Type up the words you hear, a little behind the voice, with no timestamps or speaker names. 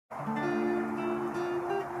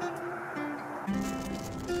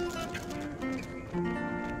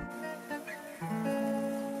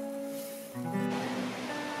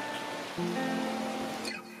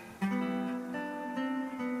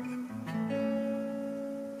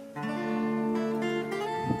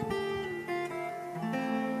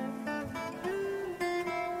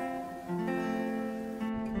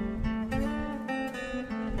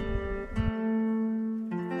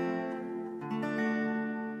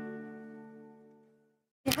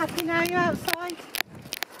You happy now you're outside?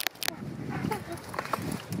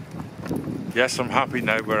 Yes, I'm happy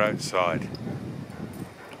now we're outside.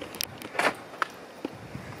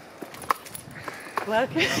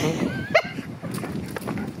 Welcome.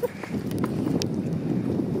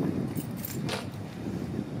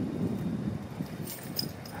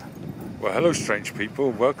 Well, hello strange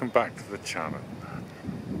people, welcome back to the channel.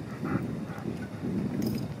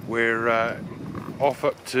 We're off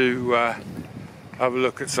up to have a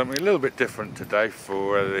look at something a little bit different today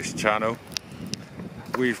for this channel.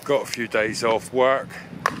 We've got a few days off work,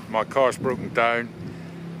 my car's broken down,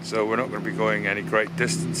 so we're not going to be going any great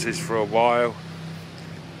distances for a while.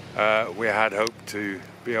 We had hoped to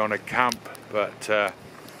be on a camp, but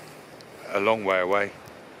a long way away,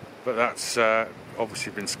 but that's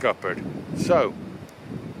obviously been scuppered. So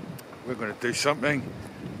we're going to do something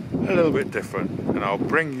a little bit different, and I'll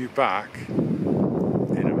bring you back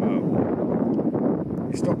in a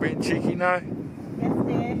moment. You stop being cheeky now? Yes,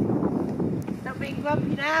 dear. Not being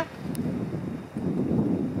grumpy now.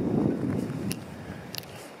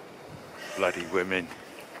 Bloody women.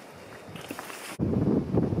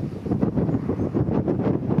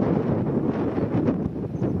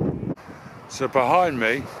 So behind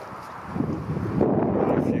me,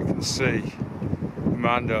 if you can see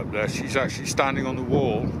Amanda up there, she's actually standing on the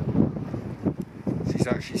wall. She's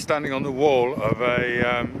actually standing on the wall of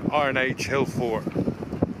a Iron Age Hillfort.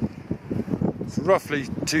 It's roughly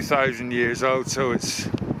 2,000 years old, so it's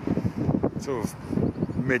sort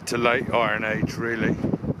of mid to late Iron Age really.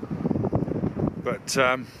 But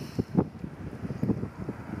a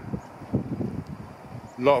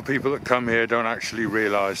lot of people that come here don't actually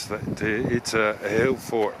realise that it's a hill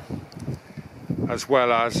fort, as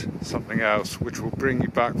well as something else, which we'll bring you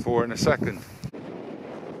back for in a second.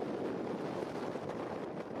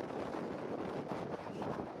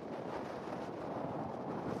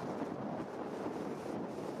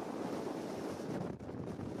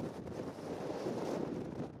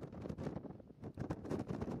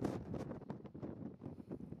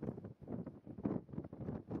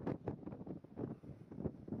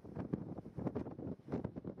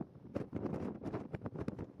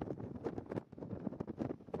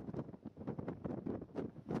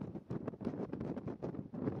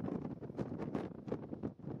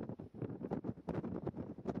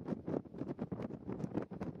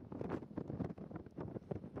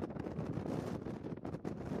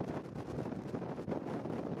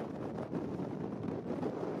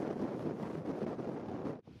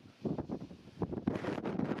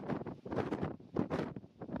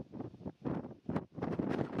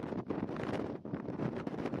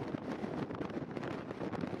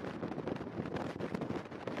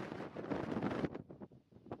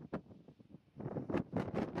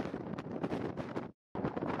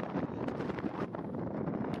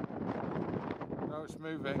 It's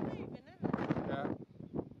moving. Yeah.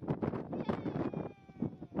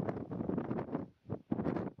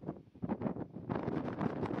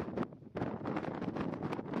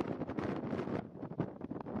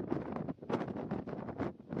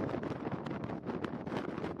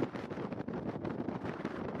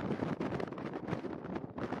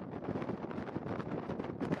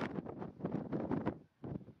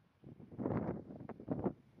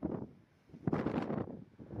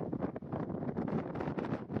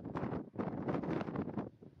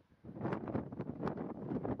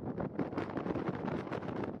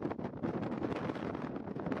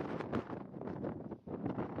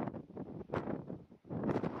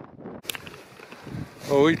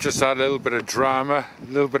 Well, we just had a little bit of drama,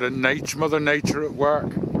 a little bit of nature, Mother Nature at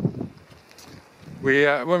work. We,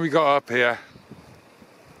 when we got up here,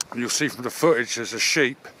 you'll see from the footage there's a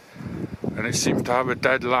sheep, and it seems to have a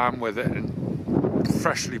dead lamb with it, and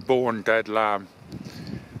freshly born dead lamb.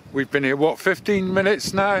 We've been here, what, 15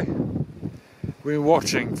 minutes now? We've been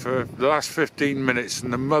watching for the last 15 minutes,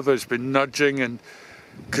 and the mother's been nudging and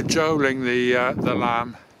cajoling the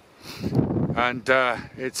lamb. And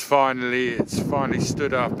it's finally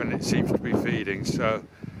stood up, and it seems to be feeding. So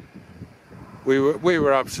we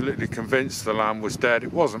were absolutely convinced the lamb was dead.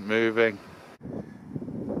 It wasn't moving.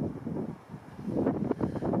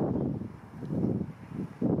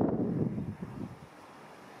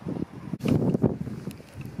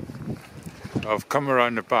 I've come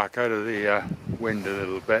around the back out of the wind a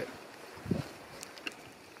little bit.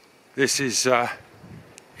 This is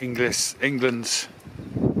England's,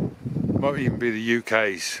 might even be the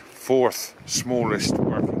UK's, fourth smallest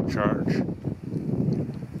working church,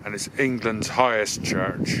 and it's England's highest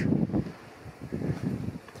church.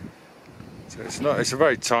 So it's a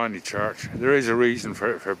very tiny church. There is a reason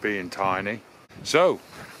for it being tiny. So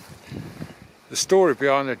The story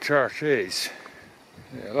behind the church is,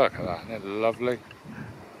 yeah, look at that, isn't it lovely?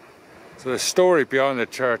 So the story behind the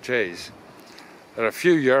church is that a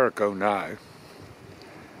few years ago now,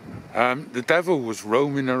 the devil was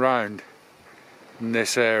roaming around in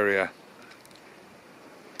this area,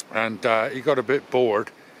 and he got a bit bored,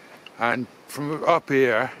 and from up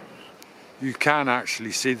here you can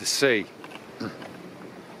actually see the sea.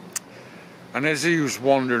 And as he was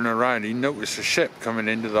wandering around, he noticed a ship coming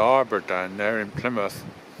into the harbour down there in Plymouth,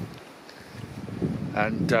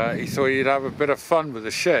 and he thought he'd have a bit of fun with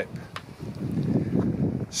the ship.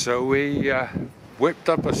 So he whipped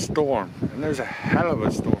up a storm, and there's a hell of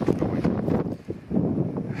a storm going.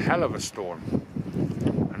 A hell of a storm.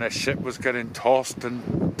 And the ship was getting tossed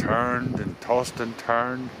and turned and tossed and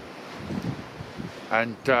turned.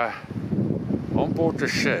 And on board the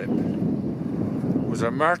ship was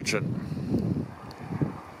a merchant.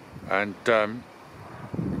 And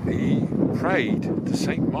he prayed to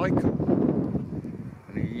St. Michael.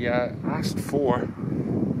 And he asked for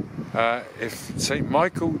if St.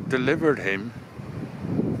 Michael delivered him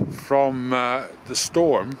from the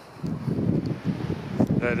storm,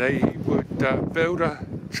 that he would build a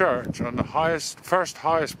church on the first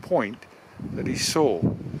highest point that he saw.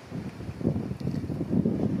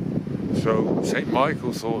 So St.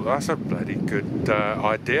 Michael thought, that's a bloody good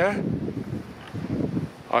idea.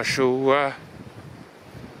 I shall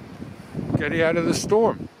get you out of the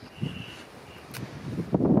storm.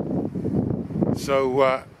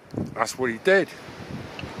 So that's what he did.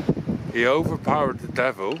 He overpowered the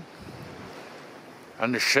devil,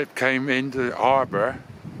 and the ship came into the harbour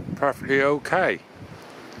perfectly okay.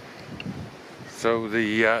 So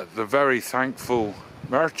the very thankful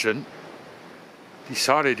merchant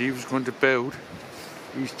decided he was going to build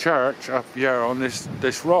his church up here on this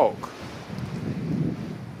rock,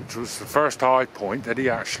 which was the first high point that he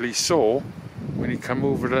actually saw when he came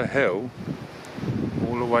over the hill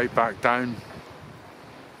all the way back down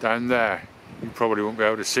there. You probably won't be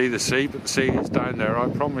able to see the sea, but the sea is down there, I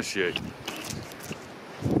promise you.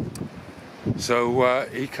 So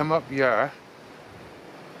he come up here,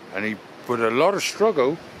 and he, with a lot of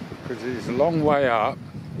struggle, because it's a long way up,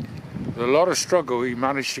 with a lot of struggle he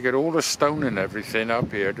managed to get all the stone and everything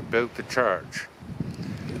up here to build the church.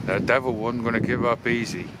 The devil wasn't going to give up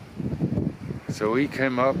easy. So he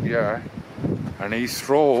came up here and he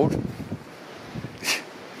throwed,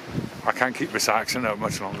 I can't keep this accent up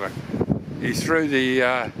much longer, he threw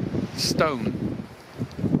the stone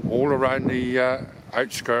all around the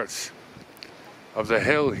outskirts of the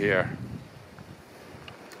hill here,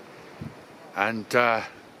 and the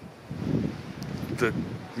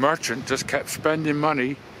merchant just kept spending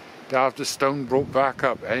money to have the stone brought back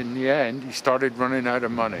up. In the end, he started running out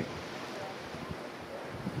of money.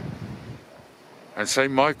 And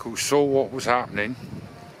St. Michael saw what was happening,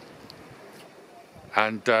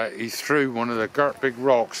 and he threw one of the big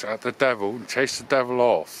rocks at the devil and chased the devil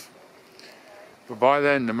off. But by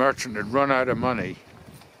then the merchant had run out of money,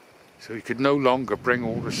 so he could no longer bring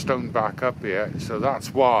all the stone back up here. So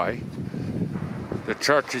that's why the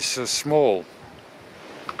church is so small.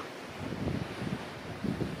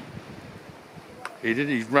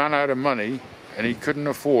 He ran out of money, and he couldn't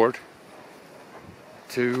afford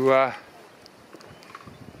to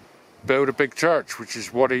build a big church, which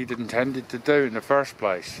is what he'd intended to do in the first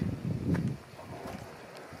place. And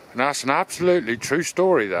that's an absolutely true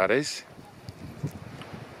story, that is.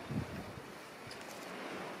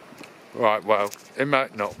 Right, well, it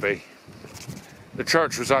might not be. The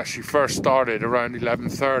church was actually first started around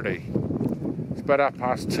 1130. It's about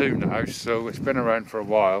 2:30 now, so it's been around for a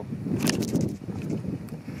while.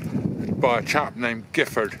 By a chap named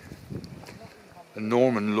Gifford, a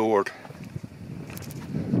Norman lord.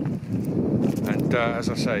 And as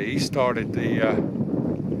I say, he started the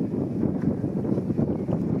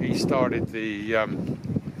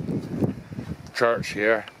church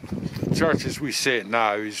here. The church as we see it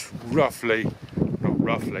now is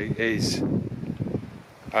is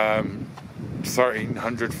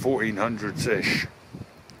 1300, 1400s ish.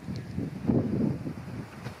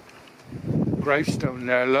 Gravestone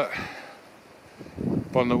there, look,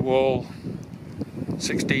 up on the wall,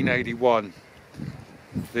 1681.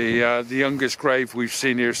 The youngest grave we've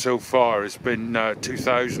seen here so far has been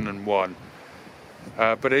 2001.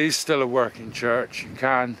 But it is still a working church. You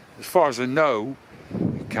can, as far as I know,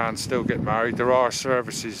 you can still get married. There are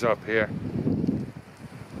services up here,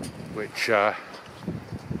 which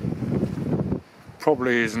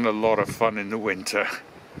probably isn't a lot of fun in the winter.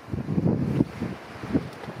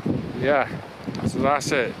 Yeah, so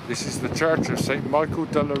that's it. This is the church of St. Michael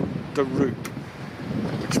de Roop,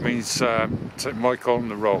 which means St. Michael on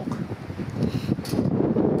the Rock.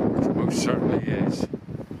 Which most certainly is.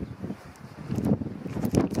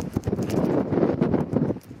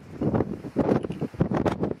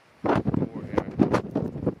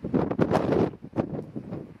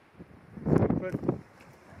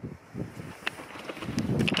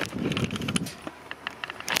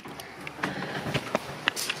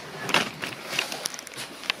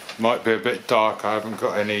 Might be a bit dark. I haven't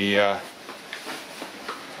got any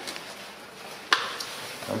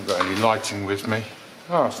lighting with me.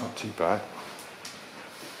 Oh, it's not too bad.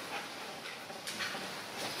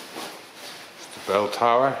 It's the bell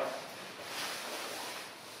tower.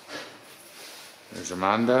 There's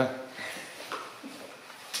Amanda.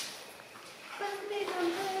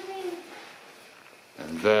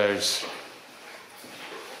 And there's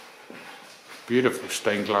beautiful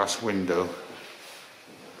stained glass window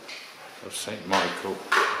of St. Michael.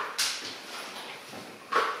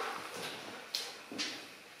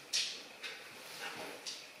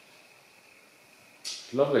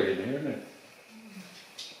 It's lovely in here, isn't it?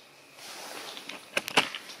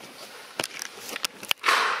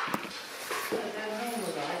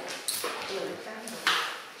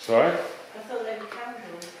 Sorry? I thought they were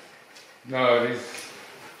candles. No, it is.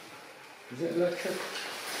 Is it electric?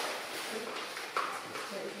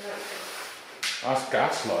 That's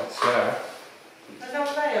gas lights there. I know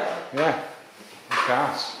what they are. Yeah,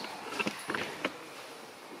 gas.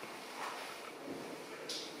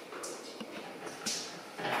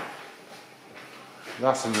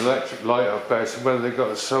 That's an electric light up there, so whether they've got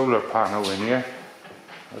a solar panel in here,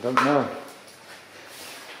 I don't know.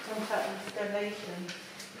 Contact installation.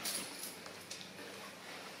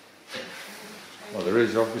 Well, there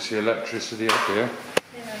is obviously electricity up here.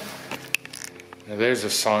 Yeah. Now, there's a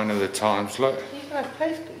sign of the times, look. You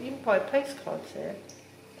can buy postcards here.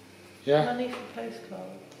 Yeah. Money for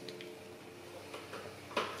postcards.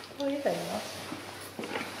 Oh, yeah, they are.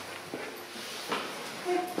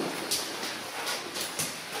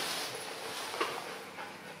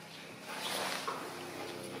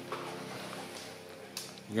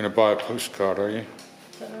 You're going to buy a postcard, are you?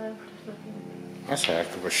 Don't know, just looking. That's a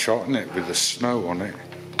heck of a shot, isn't it, with the snow on it?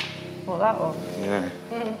 What, that one? Yeah.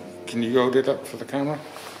 Can you hold it up for the camera?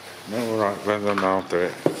 No, alright, well then I'll do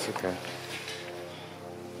it. It's okay.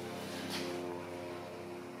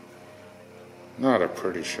 Not a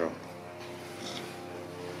pretty shot.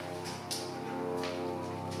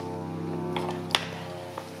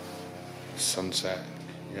 Sunset.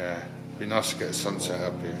 Yeah. Be nice to get a sunset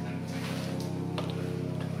up here.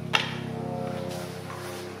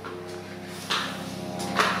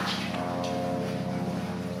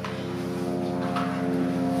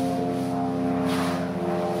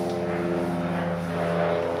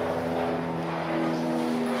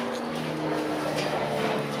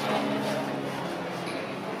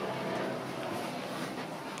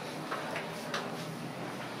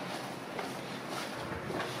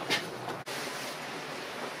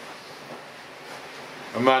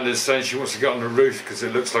 Amanda's saying she wants to get on the roof because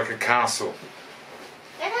it looks like a castle.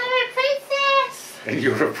 And I'm a princess! And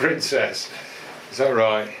you're a princess. Is that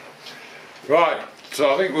right? Right,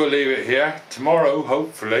 so I think we'll leave it here. Tomorrow,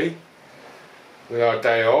 hopefully, with our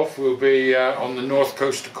day off, we'll be on the north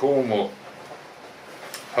coast of Cornwall.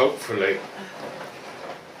 Hopefully.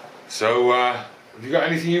 So, have you got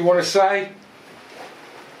anything you want to say?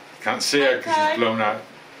 Can't see her because she's blown out.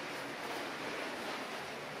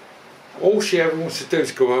 All she ever wants to do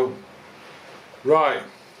is go home. Right.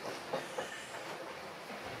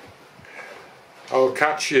 I'll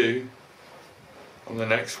catch you on the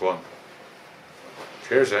next one.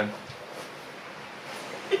 Cheers then.